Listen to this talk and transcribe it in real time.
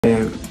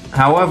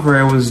However,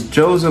 it was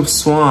Joseph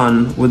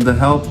Swan, with the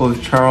help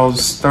of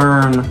Charles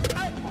Stern,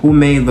 who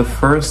made the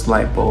first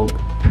light bulb.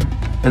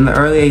 In the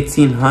early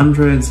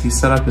 1800s, he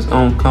set up his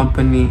own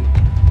company.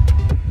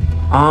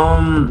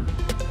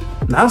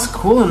 That's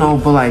cool and all,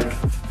 but like,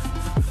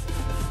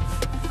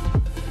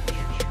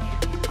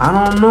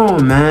 I don't know,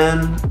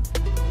 man.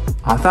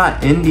 I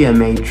thought India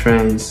made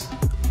trains.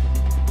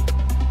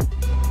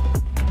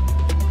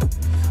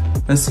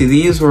 Let's see,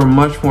 these were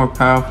much more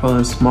powerful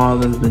and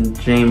smaller than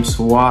James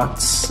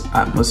Watt's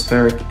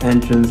atmospheric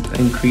engines,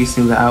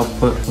 increasing the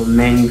output of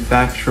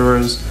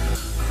manufacturers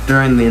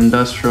during the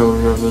Industrial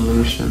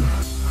Revolution.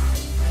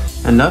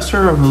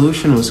 Industrial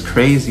Revolution was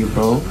crazy,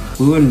 bro.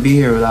 We wouldn't be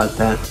here without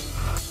that.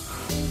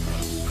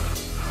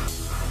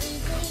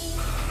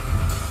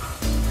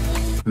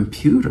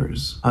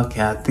 Computers.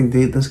 Okay, I think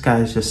this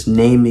guy's just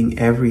naming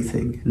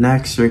everything.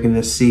 Next, you're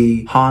gonna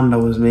see Honda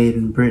was made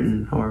in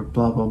Britain, or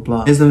blah blah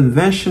blah. His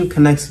invention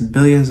connects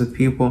billions of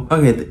people.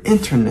 Okay, the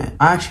internet.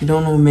 I actually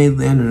don't know who made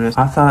the internet.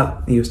 I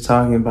thought he was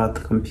talking about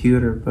the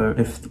computer, but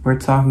if we're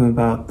talking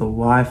about the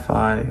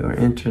Wi-Fi or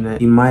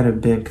internet, he might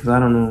have been, because I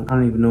don't know. I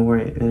don't even know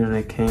where the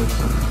internet came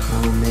from.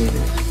 Who made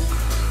it?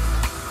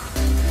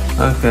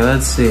 Okay,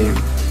 let's see.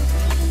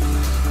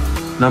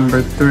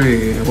 Number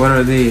 3. What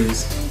are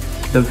these?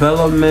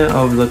 Development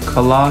of the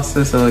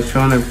Colossus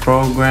electronic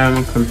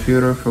program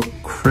computer for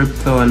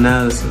crypto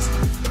analysis.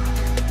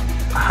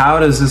 How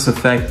does this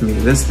affect me?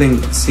 This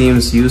thing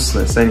seems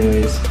useless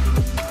anyways.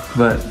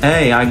 But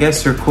hey, I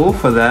guess you're cool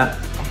for that,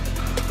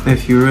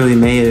 if you really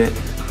made it.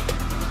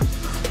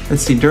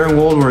 Let's see, during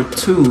World War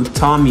II,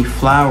 Tommy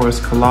Flower's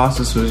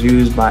Colossus was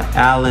used by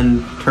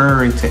Alan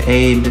Turing to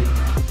aid...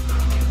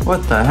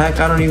 What the heck?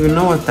 I don't even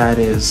know what that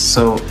is.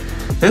 So,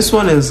 this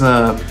one is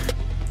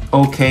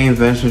okay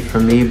invention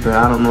for me, but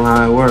I don't know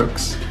how it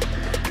works.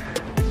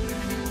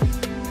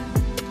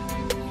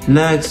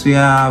 Next, we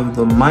have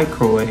the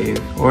microwave,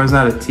 or is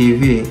that a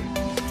TV?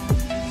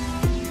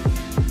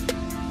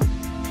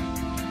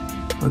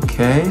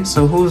 Okay,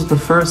 so who's the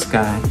first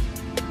guy?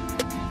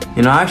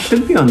 You know, I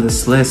should be on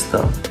this list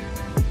though.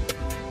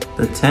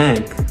 The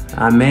tank,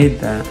 I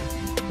made that.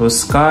 It was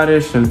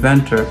Scottish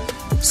inventor.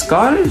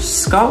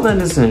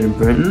 Scotland isn't in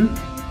Britain.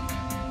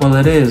 Well,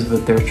 it is,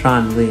 but they're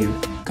trying to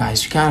leave.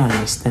 Guys, you gotta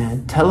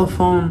understand,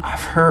 telephone,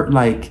 I've heard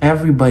like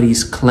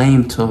everybody's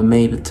claimed to have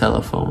made a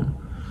telephone.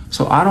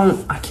 So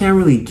I can't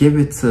really give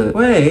it to,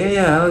 wait,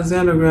 yeah,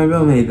 Alexander Graham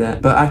Bell made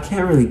that. But I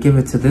can't really give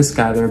it to this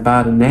guy they're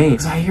about to name.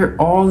 Because I hear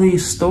all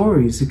these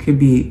stories. It could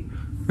be,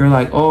 you're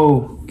like,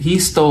 oh, he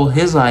stole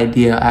his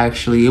idea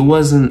actually. It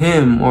wasn't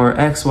him or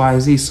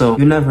XYZ. So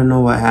you never know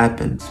what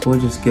happens. We'll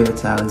just give it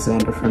to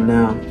Alexander for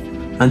now,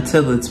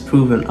 until it's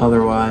proven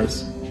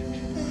otherwise.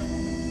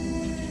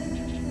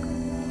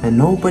 And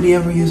nobody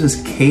ever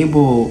uses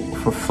cable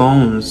for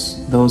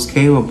phones, those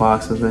cable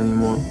boxes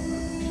anymore.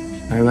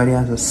 Everybody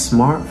has a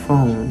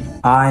smartphone.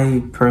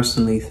 I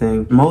personally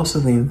think most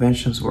of the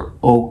inventions were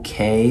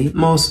okay.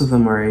 Most of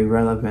them are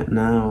irrelevant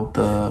now.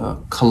 The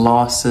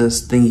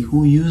Colossus thingy,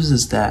 who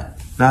uses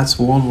that? That's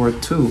World War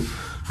II.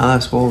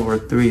 Unless World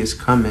War III is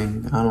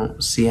coming, I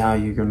don't see how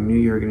you're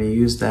gonna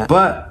use that.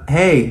 But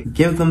hey,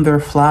 give them their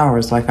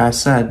flowers, like I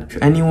said.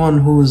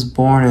 Anyone who was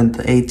born in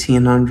the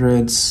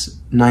 1800s,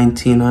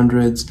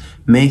 1900s,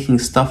 making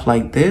stuff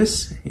like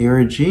this, you're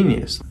a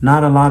genius.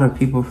 Not a lot of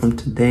people from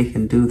today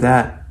can do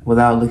that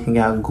without looking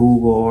at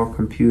Google or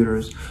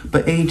computers.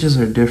 But ages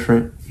are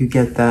different, you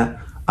get that.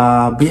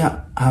 But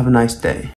yeah, have a nice day.